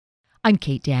I'm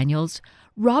Kate Daniels.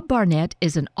 Rob Barnett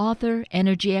is an author,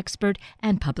 energy expert,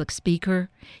 and public speaker.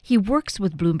 He works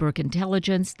with Bloomberg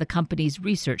Intelligence, the company's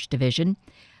research division.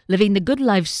 Living the good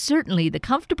life, certainly the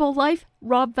comfortable life,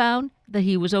 Rob found that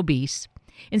he was obese.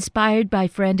 Inspired by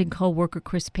friend and co-worker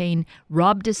Chris Payne,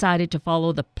 Rob decided to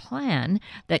follow the plan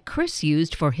that Chris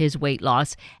used for his weight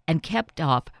loss and kept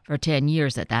off for 10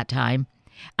 years at that time.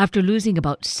 After losing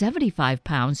about 75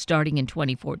 pounds starting in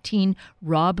 2014,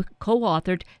 Rob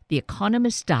co-authored The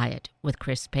Economists Diet with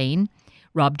Chris Payne.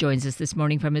 Rob joins us this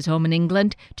morning from his home in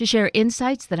England to share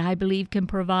insights that I believe can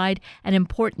provide an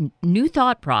important new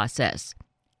thought process.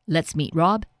 Let's meet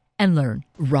Rob and learn.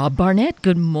 Rob Barnett,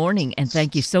 good morning, and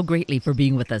thank you so greatly for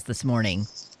being with us this morning.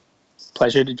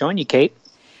 Pleasure to join you, Kate.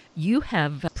 You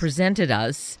have presented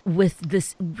us with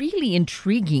this really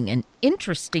intriguing and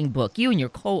interesting book. You and your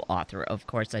co-author, of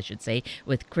course, I should say,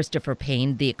 with Christopher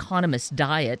Payne, The Economist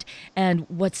Diet. And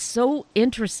what's so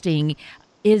interesting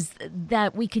is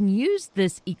that we can use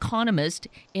this economist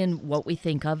in what we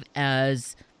think of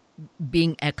as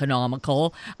being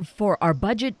economical for our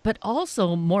budget, but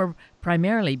also more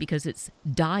primarily because it's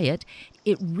diet,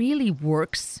 it really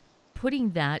works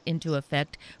putting that into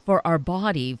effect for our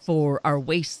body, for our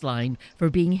waistline,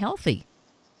 for being healthy.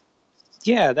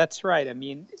 Yeah, that's right. I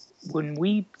mean, when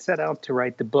we set out to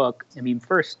write the book,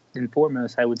 first and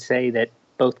foremost, I would say that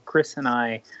both Chris and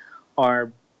I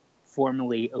are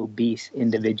formerly obese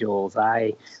individuals.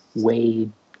 I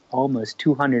weighed almost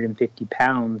 250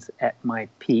 pounds at my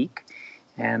peak,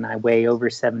 and I weigh over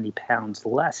 70 pounds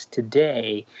less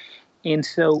today. And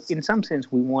so, in some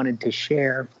sense, we wanted to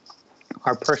share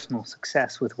our personal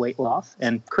success with weight loss.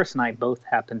 And Chris and I both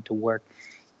happen to work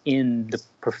in the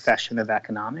profession of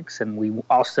economics. And we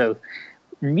also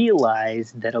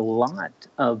realized that a lot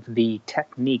of the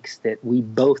techniques that we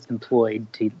both employed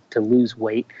to lose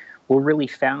weight were really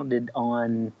founded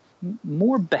on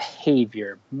more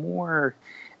behavior, more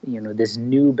this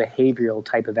new behavioral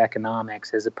type of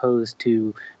economics as opposed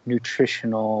to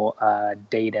nutritional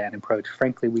data and approach.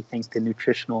 Frankly, we think the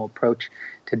nutritional approach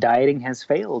to dieting has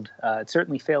failed. It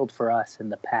certainly failed for us in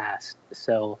the past.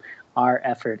 So our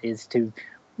effort is to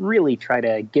really try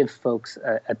to give folks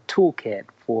a toolkit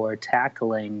for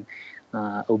tackling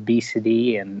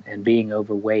obesity and being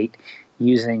overweight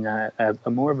using a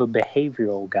more of a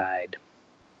behavioral guide.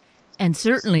 And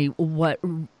certainly what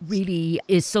really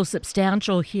is so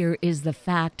substantial here is the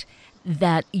fact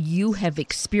that you have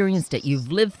experienced it.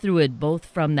 You've lived through it both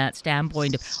from that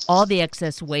standpoint of all the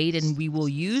excess weight, and we will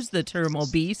use the term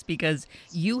obese because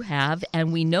you have,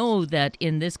 and we know that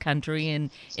in this country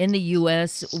and in the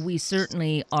U.S., we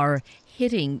certainly are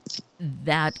hitting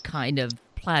that kind of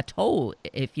plateau,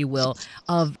 if you will,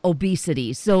 of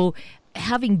obesity. So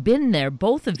having been there,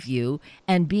 both of you,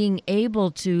 and being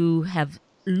able to have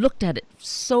looked at it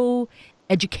so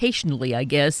educationally, I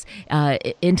guess,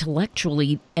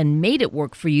 intellectually, and made it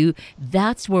work for you,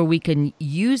 that's where we can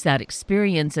use that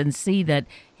experience and see that,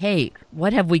 hey,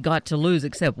 what have we got to lose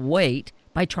except weight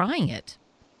by trying it?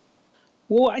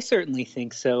 Well, I certainly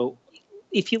think so.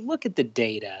 If you look at the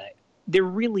data, there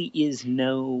really is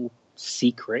no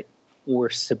secret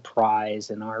or surprise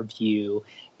in our view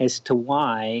as to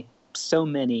why so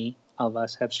many of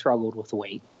us have struggled with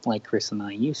weight like Chris and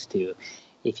I used to.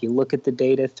 If you look at the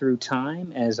data through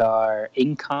time, as our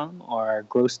income, our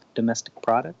gross domestic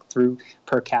product through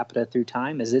per capita through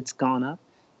time, as it's gone up,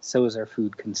 so is our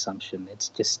food consumption. It's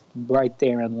just right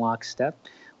there in lockstep.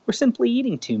 We're simply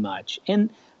eating too much.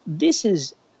 And this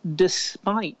is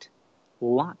despite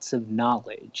lots of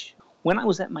knowledge. When I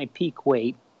was at my peak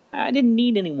weight, I didn't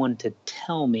need anyone to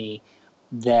tell me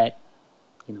that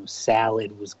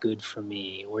salad was good for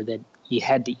me, or that you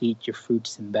had to eat your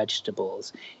fruits and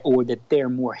vegetables, or that they're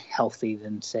more healthy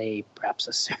than, say, perhaps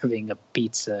a serving of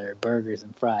pizza or burgers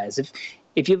and fries.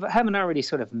 If you haven't already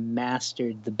sort of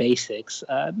mastered the basics,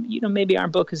 maybe our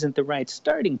book isn't the right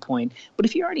starting point. But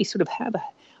if you already sort of have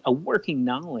a working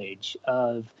knowledge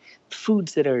of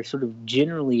foods that are sort of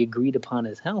generally agreed upon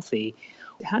as healthy,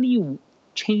 how do you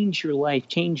change your life,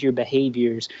 change your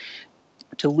behaviors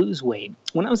to lose weight?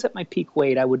 When I was at my peak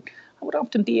weight, I would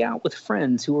often be out with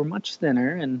friends who were much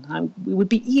thinner, and we would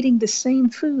be eating the same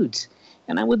foods.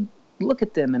 And I would look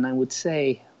at them and I would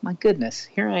say, my goodness,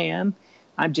 here I am.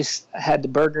 I've just had the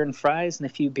burger and fries and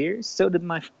a few beers. So did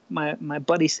my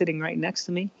buddy sitting right next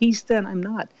to me. He's thin, I'm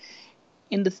not.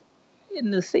 And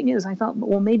the thing is, I thought,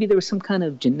 well, maybe there was some kind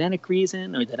of genetic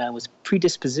reason, or that I was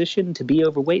predispositioned to be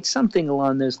overweight, something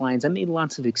along those lines. I made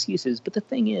lots of excuses. But the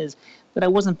thing is that I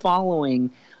wasn't following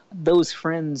those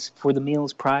friends for the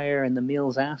meals prior and the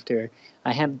meals after.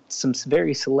 I had some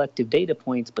very selective data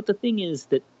points. But the thing is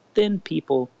that thin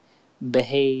people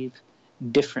behave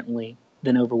differently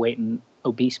than overweight and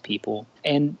obese people.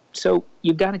 And so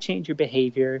you've got to change your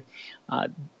behavior.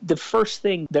 The first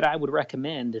thing that I would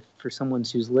recommend for someone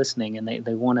who's listening and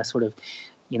they want to sort of,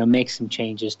 make some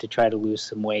changes to try to lose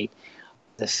some weight,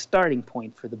 the starting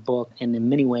point for the book, and in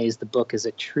many ways the book is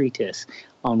a treatise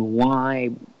on why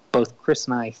both Chris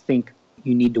and I think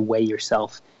you need to weigh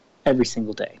yourself every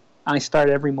single day. I start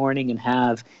every morning and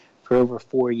have for over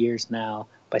 4 years now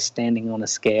by standing on a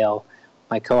scale.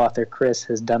 My co-author Chris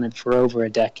has done it for over a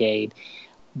decade.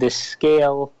 This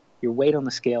scale, your weight on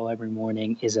the scale every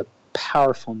morning, is a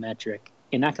powerful metric.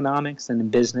 In economics and in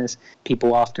business,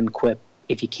 people often quip,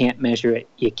 if you can't measure it,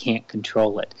 you can't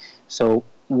control it. So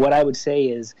what I would say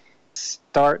is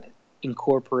start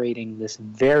incorporating this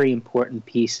very important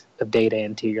piece of data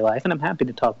into your life. And I'm happy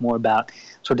to talk more about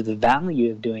sort of the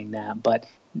value of doing that. But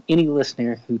any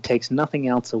listener who takes nothing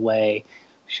else away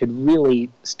should really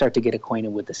start to get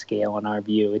acquainted with the scale in our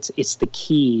view. It's the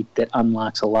key that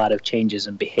unlocks a lot of changes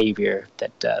in behavior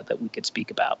that we could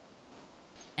speak about.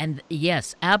 And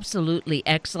yes, absolutely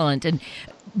excellent. And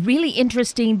really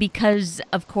interesting because,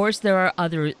 of course, there are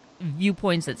other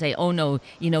viewpoints that say, oh, no,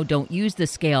 don't use the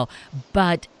scale.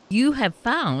 But you have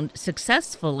found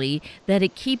successfully that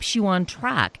it keeps you on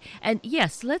track. And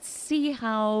yes, let's see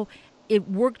how it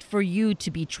worked for you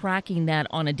to be tracking that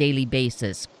on a daily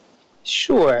basis.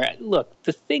 Sure. Look,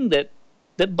 the thing that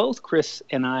both Chris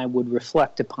and I would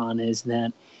reflect upon is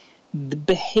that the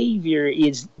behavior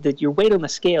is that your weight on the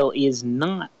scale is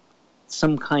not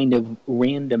some kind of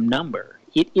random number.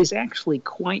 It is actually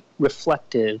quite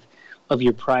reflective of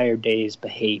your prior day's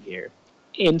behavior.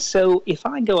 And so if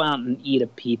I go out and eat a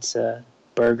pizza,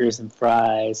 burgers and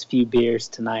fries, few beers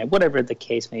tonight, whatever the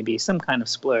case may be, some kind of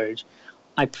splurge,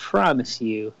 I promise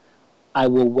you I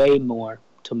will weigh more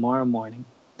tomorrow morning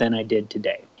than I did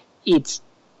today. It's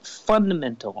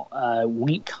fundamental.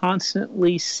 We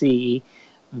constantly see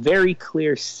very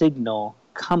clear signal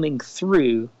coming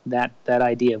through that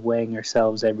idea of weighing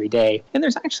ourselves every day. And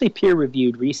there's actually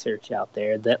peer-reviewed research out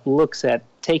there that looks at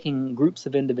taking groups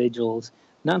of individuals,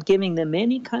 not giving them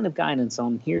any kind of guidance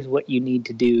on here's what you need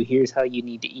to do, here's how you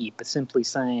need to eat, but simply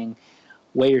saying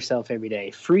weigh yourself every day.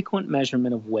 Frequent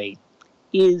measurement of weight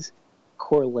is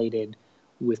correlated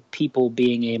with people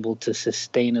being able to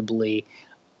sustainably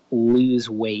lose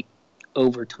weight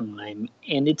over time.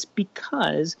 And it's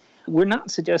because we're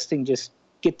not suggesting just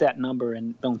get that number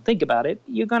and don't think about it.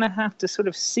 You're going to have to sort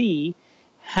of see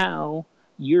how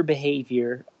your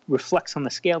behavior reflects on the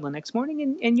scale the next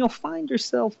morning, and you'll find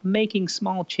yourself making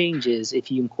small changes if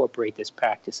you incorporate this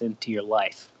practice into your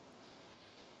life.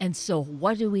 And so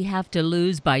what do we have to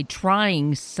lose by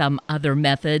trying some other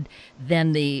method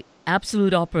than the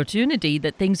absolute opportunity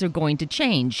that things are going to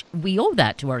change? We owe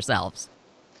that to ourselves.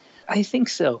 I think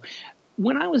so.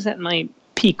 When I was at my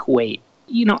peak weight,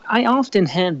 I often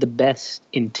had the best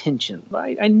intentions.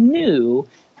 I knew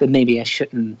that maybe I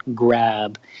shouldn't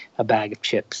grab a bag of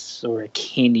chips or a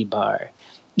candy bar.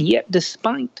 Yet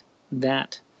despite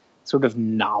that sort of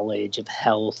knowledge of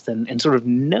health and sort of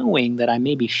knowing that I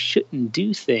maybe shouldn't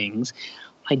do things,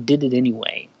 I did it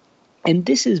anyway. And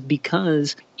this is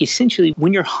because essentially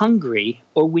when you're hungry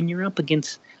or when you're up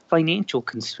against financial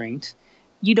constraints,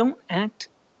 you don't act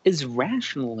as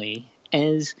rationally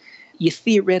as you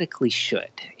theoretically should.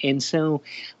 And so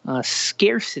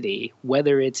scarcity,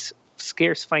 whether it's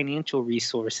scarce financial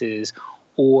resources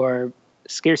or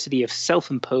scarcity of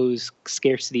self-imposed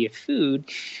scarcity of food,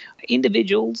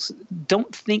 individuals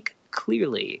don't think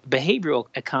clearly. Behavioral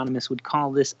economists would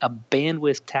call this a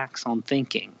bandwidth tax on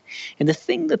thinking. And the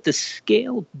thing that the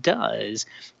scale does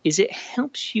is it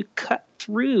helps you cut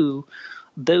through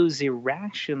those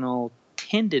irrational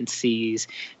tendencies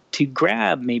to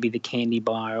grab maybe the candy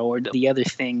bar or the other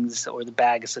things or the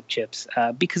bags of chips.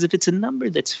 Because if it's a number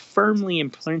that's firmly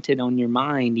imprinted on your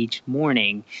mind each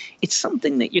morning, it's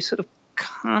something that you're sort of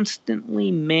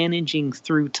constantly managing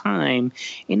through time,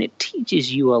 and it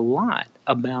teaches you a lot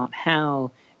about how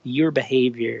your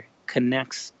behavior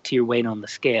connects to your weight on the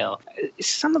scale.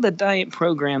 Some of the diet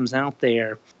programs out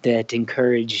there that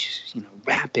encourage,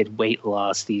 rapid weight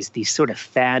loss, these sort of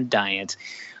fad diets,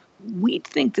 we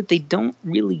think that they don't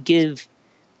really give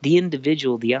the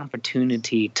individual the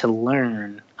opportunity to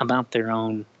learn about their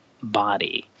own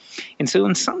body. And so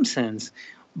in some sense,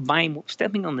 by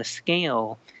stepping on the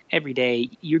scale every day,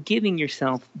 you're giving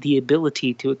yourself the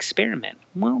ability to experiment.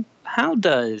 Well, how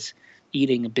does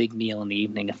eating a big meal in the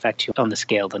evening affect you on the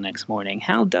scale the next morning?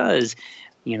 How does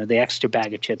the extra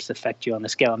bag of chips affect you on the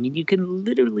scale? I mean, you can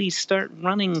literally start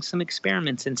running some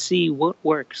experiments and see what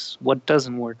works, what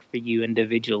doesn't work for you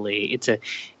individually. It's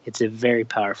a very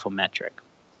powerful metric.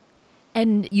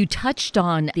 And you touched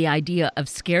on the idea of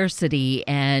scarcity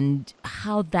and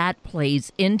how that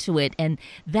plays into it. And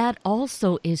that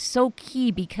also is so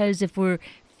key because if we're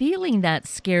feeling that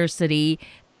scarcity,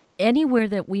 anywhere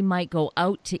that we might go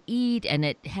out to eat and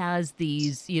it has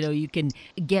these, you can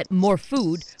get more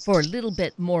food for a little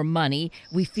bit more money,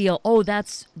 we feel, oh,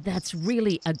 that's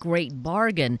really a great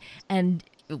bargain. And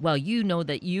well, you know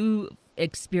that you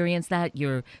experienced that.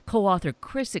 Your co-author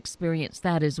Chris experienced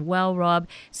that as well, Rob.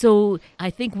 So I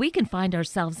think we can find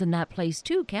ourselves in that place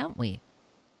too, can't we?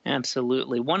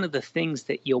 Absolutely. One of the things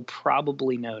that you'll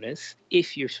probably notice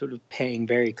if you're sort of paying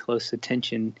very close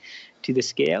attention to the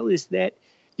scale is that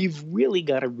you've really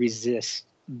got to resist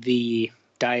the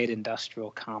diet industrial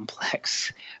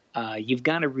complex. You've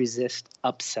got to resist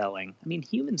upselling. I mean,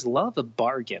 humans love a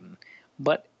bargain,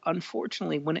 but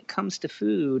unfortunately, when it comes to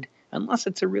food, unless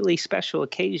it's a really special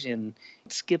occasion,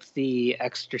 skip the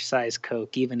extra size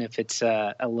Coke, even if it's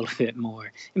a little bit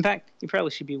more. In fact, you probably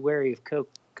should be wary of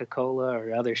Coca-Cola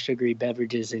or other sugary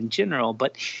beverages in general,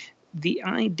 but the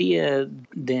idea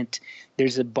that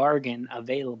there's a bargain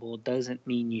available doesn't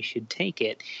mean you should take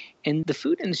it. And the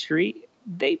food industry,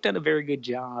 they've done a very good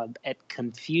job at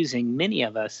confusing many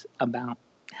of us about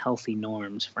healthy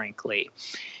norms, frankly.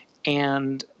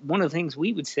 And one of the things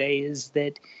we would say is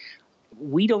that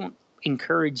we don't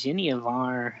encourage any of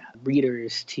our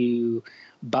readers to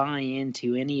buy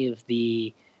into any of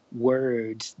the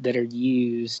words that are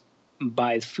used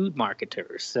by food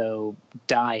marketers. So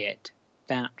diet,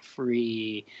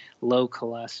 fat-free, low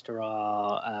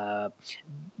cholesterol.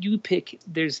 You pick,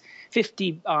 there's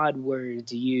 50 odd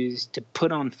words used to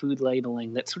put on food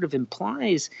labeling that sort of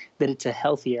implies that it's a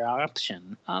healthier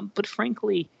option. But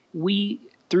frankly, we,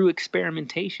 through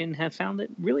experimentation, have found that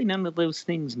really none of those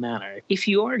things matter. If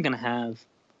you are going to have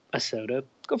a soda,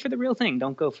 go for the real thing.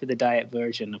 Don't go for the diet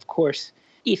version. Of course,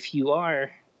 if you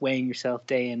are weighing yourself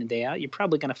day in and day out, you're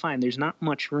probably going to find there's not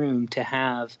much room to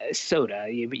have soda.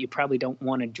 You probably don't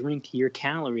want to drink your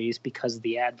calories because of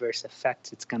the adverse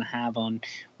effects it's going to have on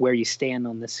where you stand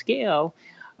on the scale.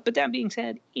 But that being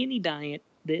said, any diet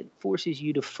that forces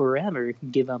you to forever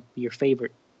give up your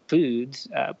favorite foods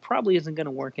probably isn't going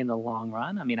to work in the long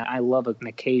run. I mean, I love an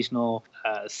occasional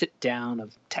sit down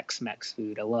of Tex-Mex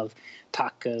food. I love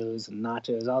tacos and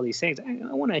nachos, all these things.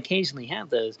 I want to occasionally have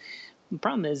those. The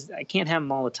problem is I can't have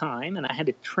them all the time, and I had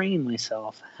to train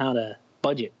myself how to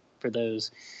budget for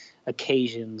those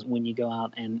occasions when you go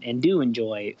out and do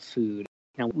enjoy food.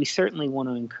 Now, we certainly want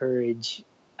to encourage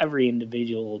every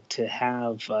individual to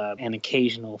have an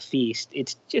occasional feast.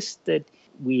 It's just that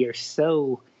we are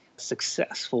so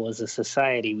successful as a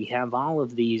society. We have all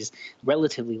of these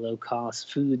relatively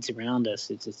low-cost foods around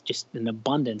us. It's just an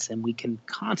abundance, and we can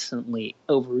constantly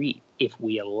overeat if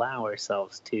we allow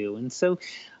ourselves to. And so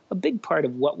a big part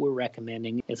of what we're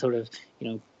recommending is sort of,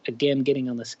 again, getting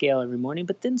on the scale every morning,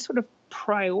 but then sort of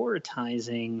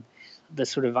prioritizing the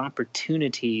sort of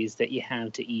opportunities that you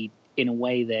have to eat in a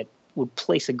way that would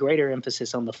place a greater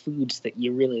emphasis on the foods that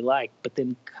you really like, but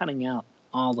then cutting out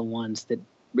all the ones that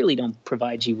really don't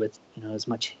provide you with, as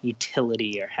much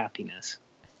utility or happiness.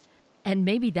 And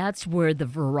maybe that's where the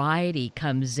variety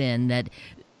comes in, that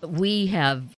we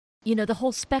have the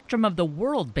whole spectrum of the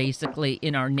world basically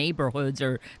in our neighborhoods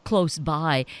or close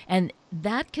by. And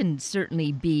that can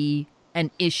certainly be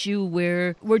an issue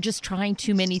where we're just trying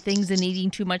too many things and eating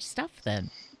too much stuff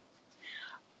then.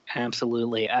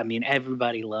 Absolutely. I mean,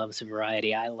 everybody loves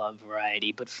variety. I love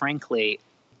variety. But frankly,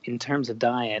 in terms of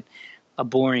diet, a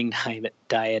boring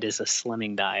diet is a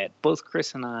slimming diet. Both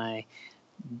Chris and I,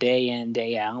 day in,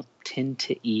 day out, tend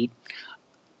to eat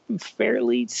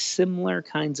fairly similar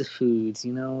kinds of foods,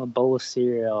 a bowl of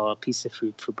cereal, a piece of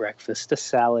fruit for breakfast, a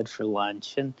salad for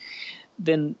lunch, and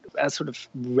then a sort of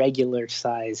regular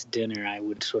sized dinner, I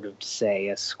would sort of say,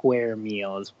 a square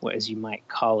meal as you might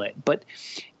call it. But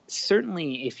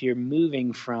certainly if you're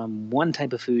moving from one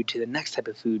type of food to the next type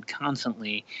of food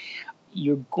constantly,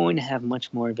 you're going to have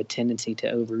much more of a tendency to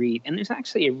overeat. And there's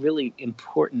actually a really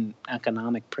important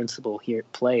economic principle here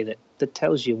at play that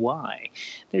tells you why.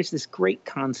 There's this great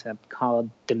concept called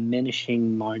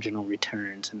diminishing marginal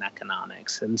returns in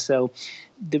economics. And so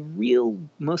the real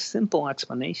most simple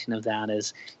explanation of that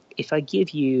is if I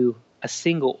give you a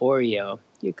single Oreo,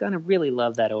 you're going to really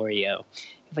love that Oreo.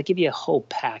 If I give you a whole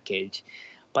package,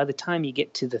 by the time you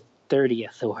get to the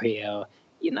 30th Oreo,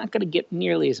 you're not going to get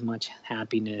nearly as much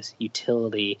happiness,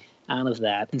 utility out of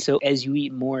that. And so as you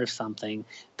eat more of something,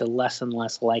 the less and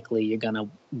less likely you're going to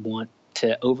want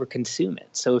to overconsume it.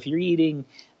 So if you're eating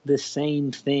the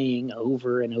same thing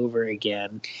over and over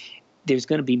again, there's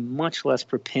going to be much less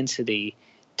propensity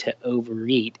to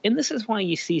overeat. And this is why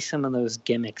you see some of those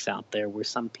gimmicks out there where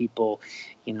some people,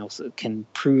 can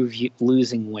prove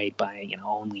losing weight by,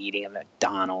 only eating at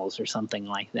McDonald's or something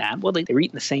like that. Well, they're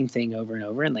eating the same thing over and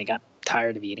over, and they got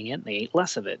tired of eating it, and they ate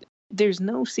less of it. There's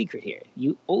no secret here.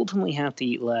 You ultimately have to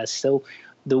eat less. So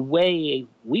the way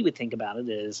we would think about it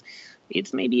is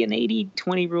it's maybe an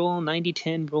 80-20 rule,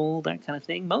 90-10 rule, that kind of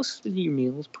thing. Most of your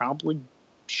meals probably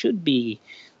should be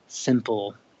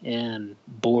simple and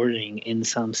boring in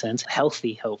some sense,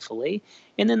 healthy, hopefully.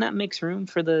 And then that makes room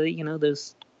for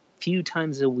those few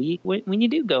times a week when you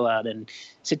do go out and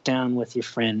sit down with your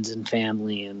friends and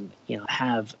family and,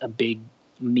 have a big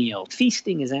meal.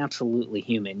 Feasting is absolutely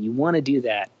human. You want to do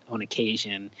that on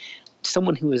occasion.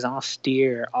 Someone who is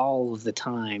austere all of the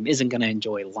time isn't going to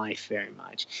enjoy life very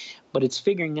much. But it's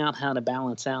figuring out how to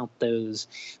balance out those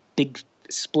big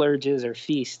splurges or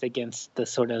feasts against the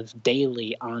sort of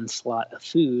daily onslaught of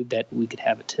food that we could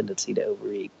have a tendency to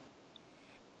overeat.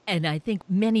 And I think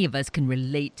many of us can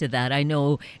relate to that. I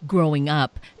know growing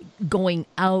up, going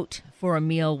out for a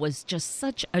meal was just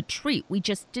such a treat. We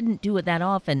just didn't do it that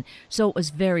often, so it was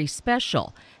very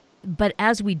special. But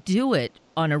as we do it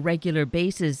on a regular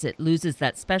basis, it loses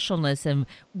that specialness, and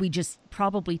we just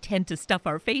probably tend to stuff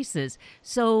our faces.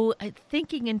 So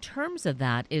thinking in terms of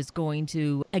that is going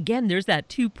to, again, there's that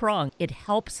two-prong. It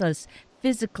helps us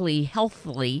physically,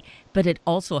 healthily, but it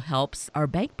also helps our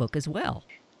bank book as well.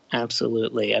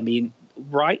 Absolutely. I mean,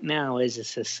 right now as a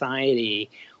society,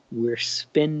 we're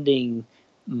spending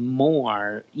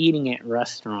more eating at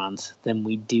restaurants than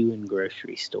we do in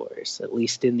grocery stores. At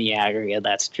least in the aggregate,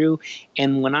 that's true.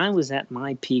 And when I was at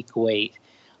my peak weight,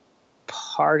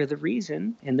 part of the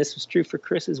reason, and this was true for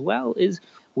Chris as well, is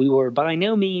we were by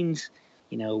no means,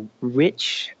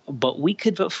 rich, but we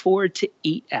could afford to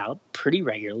eat out pretty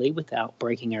regularly without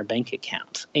breaking our bank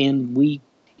accounts. And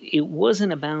it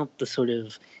wasn't about the sort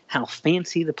of how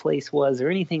fancy the place was or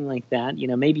anything like that.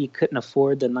 Maybe you couldn't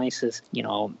afford the nicest,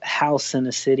 house in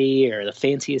a city or the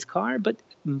fanciest car, but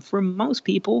for most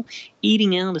people,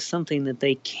 eating out is something that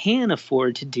they can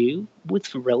afford to do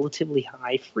with relatively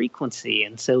high frequency.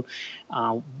 And so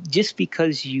just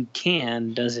because you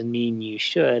can doesn't mean you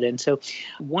should. And so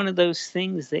one of those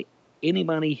things that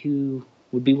anybody who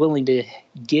would be willing to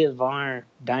give our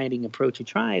dieting approach a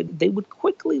try, they would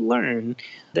quickly learn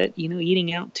that,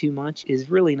 eating out too much is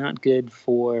really not good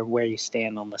for where you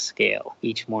stand on the scale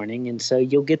each morning. And so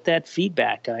you'll get that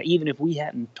feedback. Even if we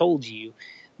hadn't told you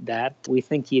that, we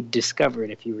think you'd discover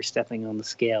it if you were stepping on the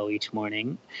scale each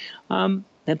morning.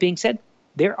 That being said,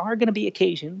 there are going to be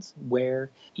occasions where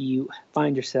you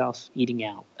find yourself eating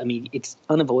out. I mean, it's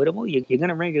unavoidable. You're going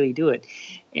to regularly do it.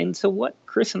 And so what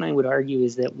Chris and I would argue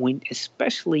is that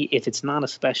especially if it's not a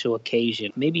special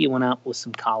occasion, maybe you went out with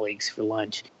some colleagues for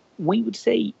lunch, we would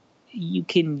say you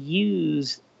can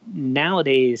use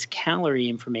nowadays calorie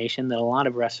information that a lot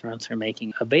of restaurants are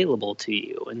making available to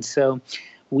you. And so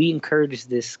we encourage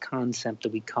this concept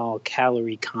that we call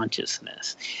calorie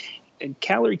consciousness. And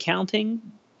calorie counting,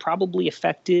 probably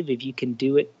effective if you can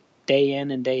do it day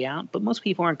in and day out, but most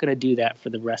people aren't going to do that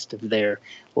for the rest of their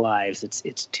lives.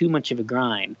 It's too much of a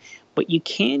grind. But you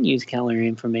can use calorie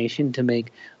information to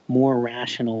make more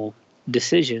rational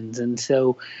decisions. And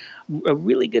so a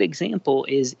really good example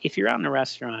is if you're out in a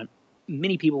restaurant,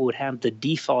 many people would have the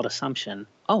default assumption,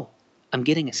 oh, I'm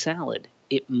getting a salad.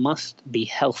 It must be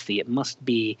healthy. It must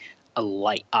be a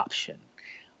light option.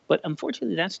 But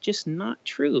unfortunately, that's just not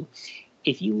true.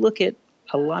 If you look at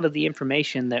a lot of the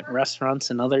information that restaurants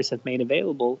and others have made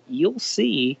available, you'll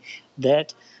see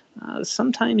that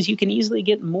sometimes you can easily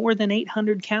get more than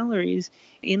 800 calories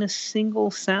in a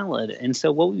single salad. And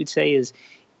so what we would say is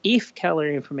if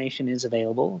calorie information is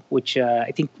available, which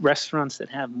I think restaurants that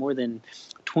have more than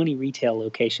 20 retail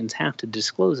locations have to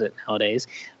disclose it nowadays,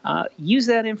 use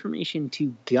that information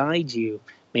to guide you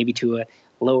maybe to a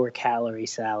lower calorie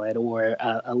salad or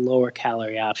a lower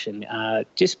calorie option.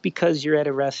 Just because you're at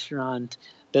a restaurant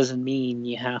doesn't mean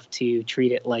you have to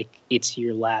treat it like it's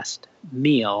your last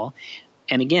meal.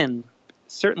 And again,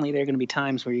 certainly there are going to be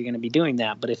times where you're going to be doing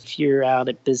that. But if you're out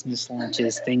at business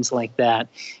lunches, things like that,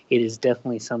 it is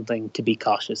definitely something to be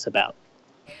cautious about.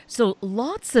 So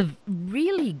lots of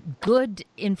really good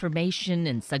information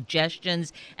and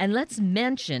suggestions. And let's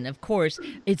mention, of course,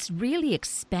 it's really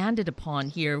expanded upon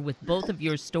here with both of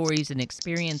your stories and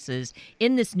experiences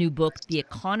in this new book, The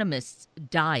Economist's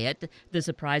Diet, the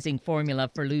surprising formula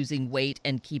for losing weight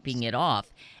and keeping it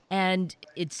off. And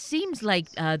it seems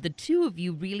like the two of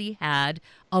you really had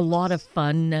a lot of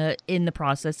fun in the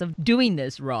process of doing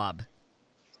this, Rob.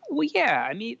 Well, yeah.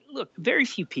 I mean, look, very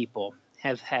few people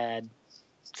have had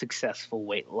successful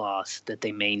weight loss that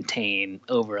they maintain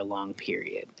over a long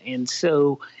period. And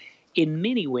so, in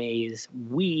many ways,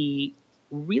 we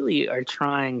really are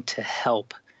trying to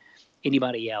help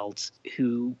anybody else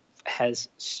who has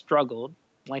struggled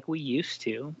like we used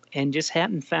to and just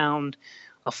hadn't found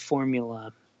a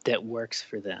formula that works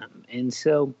for them. And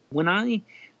so when I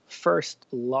first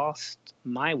lost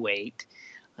my weight,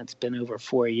 it's been over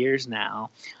 4 years now,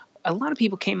 a lot of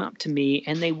people came up to me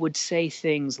and they would say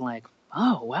things like,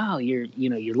 "Oh, wow, you're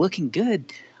looking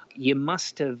good. You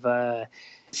must have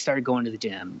started going to the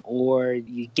gym, or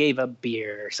you gave up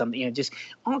beer or something," just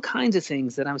all kinds of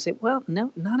things that I would say, well,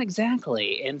 no, not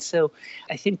exactly. And so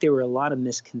I think there were a lot of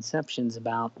misconceptions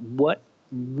about what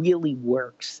really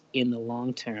works in the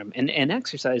long term. And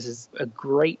exercise is a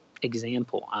great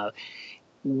example.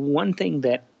 One thing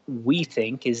that we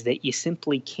think is that you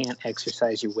simply can't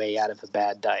exercise your way out of a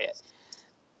bad diet.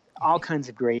 All kinds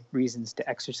of great reasons to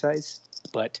exercise,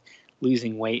 but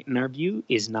losing weight, in our view,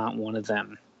 is not one of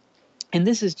them. And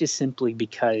this is just simply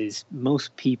because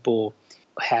most people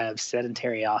have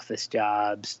sedentary office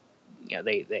jobs.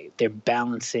 They're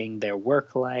balancing their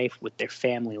work life with their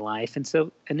family life. And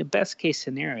so in the best case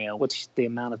scenario, what's the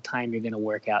amount of time you're going to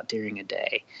work out during a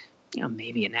day?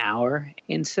 Maybe an hour.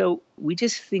 And so we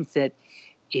just think that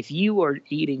if you are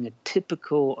eating a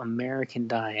typical American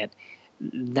diet,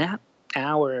 that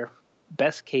hour,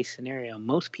 best case scenario,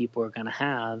 most people are going to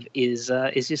have is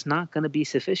just not going to be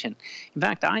sufficient. In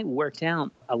fact, I worked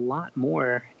out a lot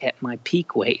more at my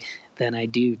peak weight than I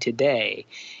do today.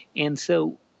 And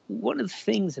so one of the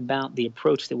things about the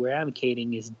approach that we're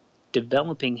advocating is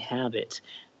developing habits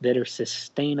that are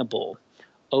sustainable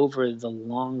over the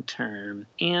long term,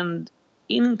 and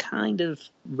in kind of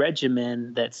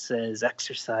regimen that says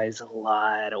exercise a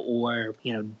lot or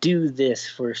do this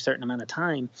for a certain amount of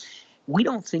time. We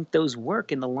don't think those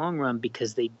work in the long run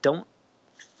because they don't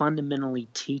fundamentally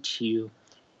teach you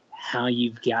how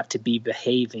you've got to be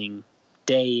behaving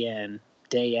day in,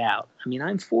 day out. I mean,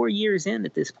 I'm 4 years in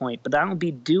at this point, but I'll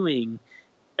be doing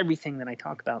everything that I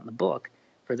talk about in the book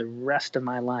for the rest of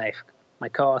my life. My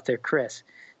co-author, Chris,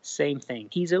 same thing.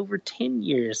 He's over 10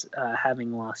 years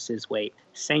having lost his weight.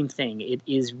 Same thing. It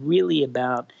is really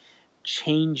about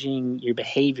changing your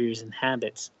behaviors and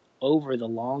habits over the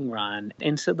long run.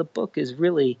 And so the book is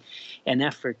really an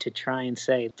effort to try and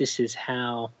say, this is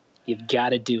how you've got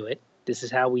to do it. This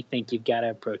is how we think you've got to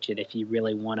approach it if you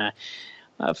really want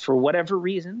to, for whatever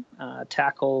reason,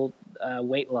 tackle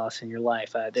weight loss in your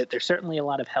life. There's certainly a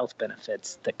lot of health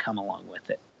benefits that come along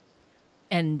with it.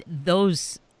 And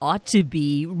those ought to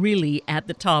be really at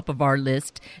the top of our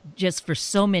list just for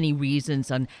so many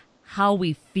reasons on how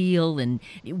we feel, and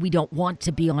we don't want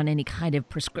to be on any kind of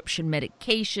prescription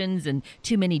medications and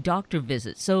too many doctor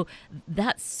visits. So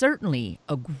that's certainly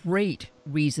a great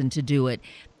reason to do it.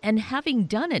 And having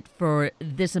done it for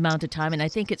this amount of time, and I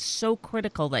think it's so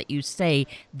critical that you say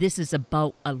this is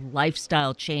about a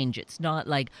lifestyle change. It's not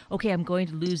like, okay, I'm going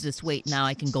to lose this weight now,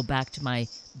 I can go back to my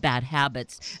bad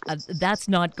habits. That's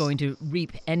not going to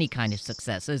reap any kind of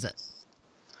success, is it?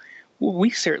 Well, we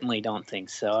certainly don't think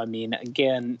so. I mean,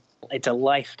 again, it's a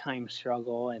lifetime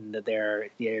struggle, and there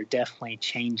are definitely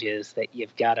changes that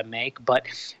you've got to make. But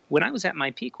when I was at my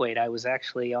peak weight, I was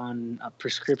actually on a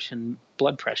prescription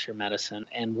blood pressure medicine.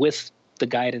 And with the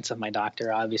guidance of my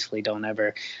doctor, obviously don't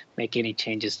ever make any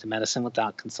changes to medicine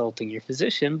without consulting your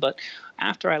physician. But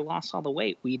after I lost all the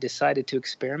weight, we decided to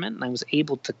experiment, and I was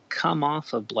able to come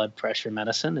off of blood pressure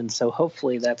medicine. And so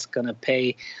hopefully that's going to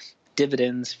pay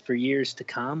dividends for years to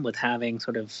come, with having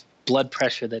sort of blood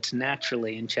pressure that's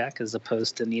naturally in check as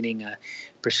opposed to needing a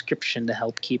prescription to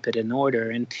help keep it in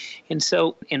order. And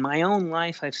so in my own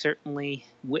life, I've certainly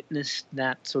witnessed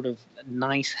that sort of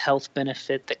nice health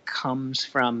benefit that comes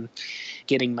from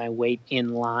getting my weight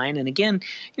in line. And again,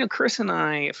 Chris and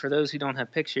I, for those who don't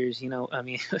have pictures, I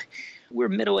mean, we're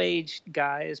middle-aged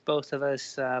guys, both of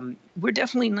us. We're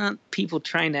definitely not people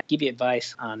trying to give you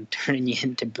advice on turning you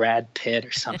into Brad Pitt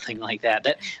or something like that.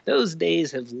 Those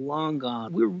days have long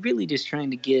gone. We're really just trying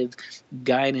to give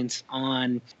guidance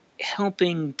on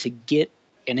helping to get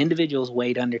an individual's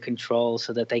weight under control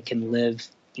so that they can live,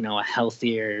 a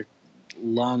healthier,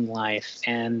 long life.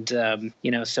 And,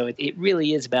 so it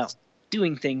really is about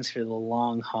doing things for the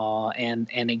long haul. And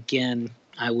again,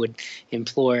 I would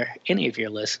implore any of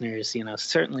your listeners,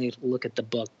 certainly look at the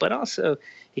book, but also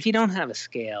if you don't have a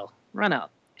scale, run out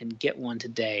and get one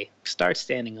today. Start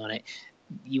standing on it.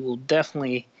 You will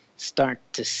definitely start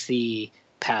to see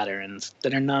patterns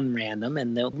that are non-random,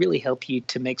 and they'll really help you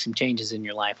to make some changes in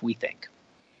your life, we think.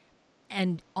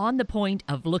 And on the point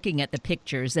of looking at the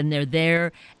pictures, and they're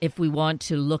there if we want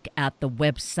to look at the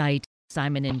website,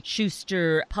 Simon and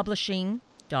Schuster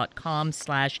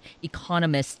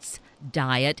Publishing.com/Economists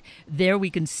Diet. There we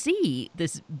can see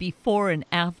this before and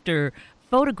after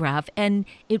photograph, and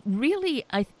it really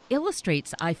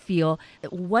illustrates, I feel,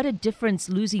 what a difference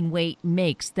losing weight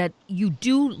makes, that you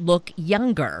do look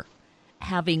younger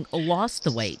having lost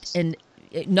the weight. And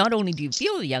not only do you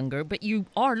feel younger, but you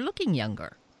are looking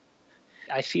younger.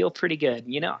 I feel pretty good.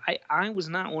 I was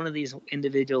not one of these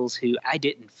individuals who I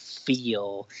didn't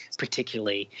feel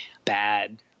particularly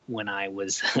bad when I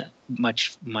was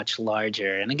much, much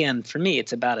larger. And again, for me,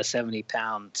 it's about a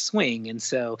 70-pound swing. And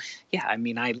so, yeah, I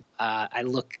mean, I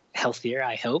look healthier,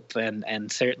 I hope.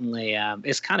 And certainly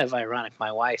it's kind of ironic.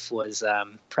 My wife was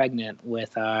pregnant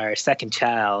with our second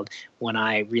child when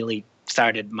I really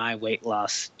started my weight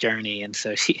loss journey, and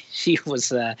so she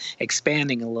was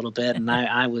expanding a little bit, and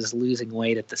I was losing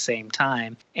weight at the same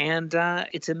time. And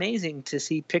it's amazing to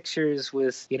see pictures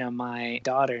with my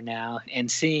daughter now, and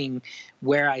seeing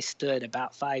where I stood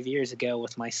about 5 years ago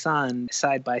with my son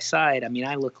side by side. I mean,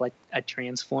 I look like a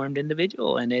transformed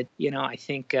individual, and I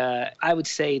think I would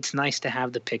say it's nice to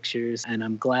have the pictures, and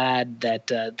I'm glad that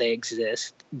they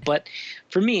exist. But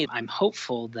for me, I'm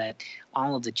hopeful that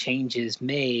all of the changes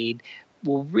made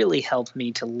will really help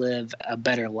me to live a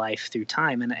better life through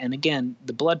time. And again,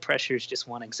 the blood pressure is just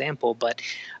one example, but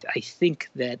I think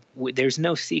that there's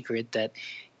no secret that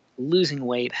losing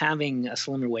weight, having a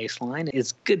slimmer waistline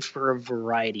is good for a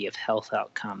variety of health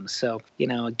outcomes. So,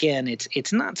 again,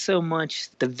 it's not so much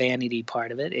the vanity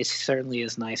part of it. It certainly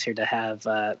is nicer to have,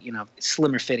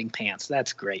 slimmer fitting pants.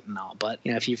 That's great and all. But,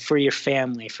 if you, for your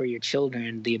family, for your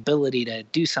children, the ability to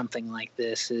do something like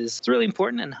this is really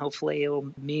important. And hopefully it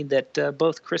will mean that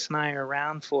both Chris and I are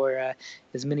around for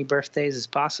as many birthdays as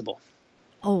possible.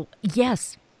 Oh,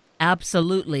 yes,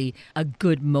 absolutely. A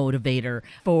good motivator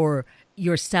for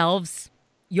yourselves,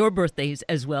 your birthdays,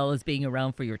 as well as being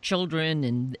around for your children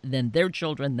and then their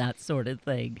children, that sort of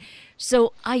thing.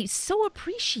 So I so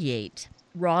appreciate,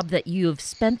 Rob, that you have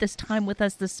spent this time with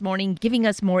us this morning, giving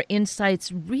us more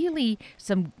insights, really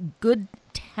some good,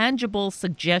 tangible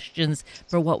suggestions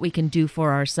for what we can do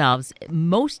for ourselves.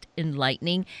 Most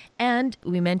enlightening. And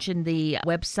we mentioned the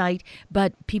website,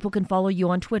 but people can follow you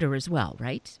on Twitter as well,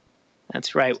 right?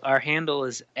 That's right. Our handle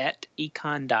is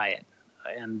 @EconDiet.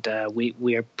 And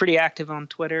we are pretty active on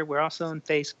Twitter. We're also on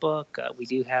Facebook. We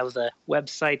do have the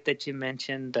website that you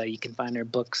mentioned. You can find our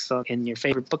books in your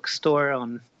favorite bookstore,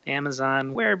 on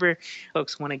Amazon, wherever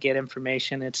folks want to get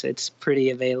information. It's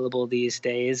pretty available these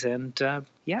days. And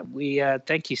we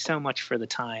thank you so much for the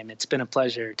time. It's been a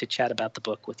pleasure to chat about the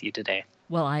book with you today.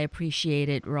 Well, I appreciate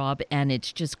it, Rob. And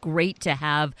it's just great to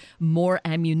have more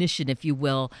ammunition, if you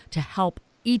will, to help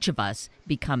each of us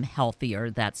become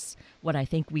healthier. That's what I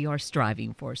think we are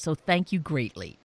striving for. So thank you greatly.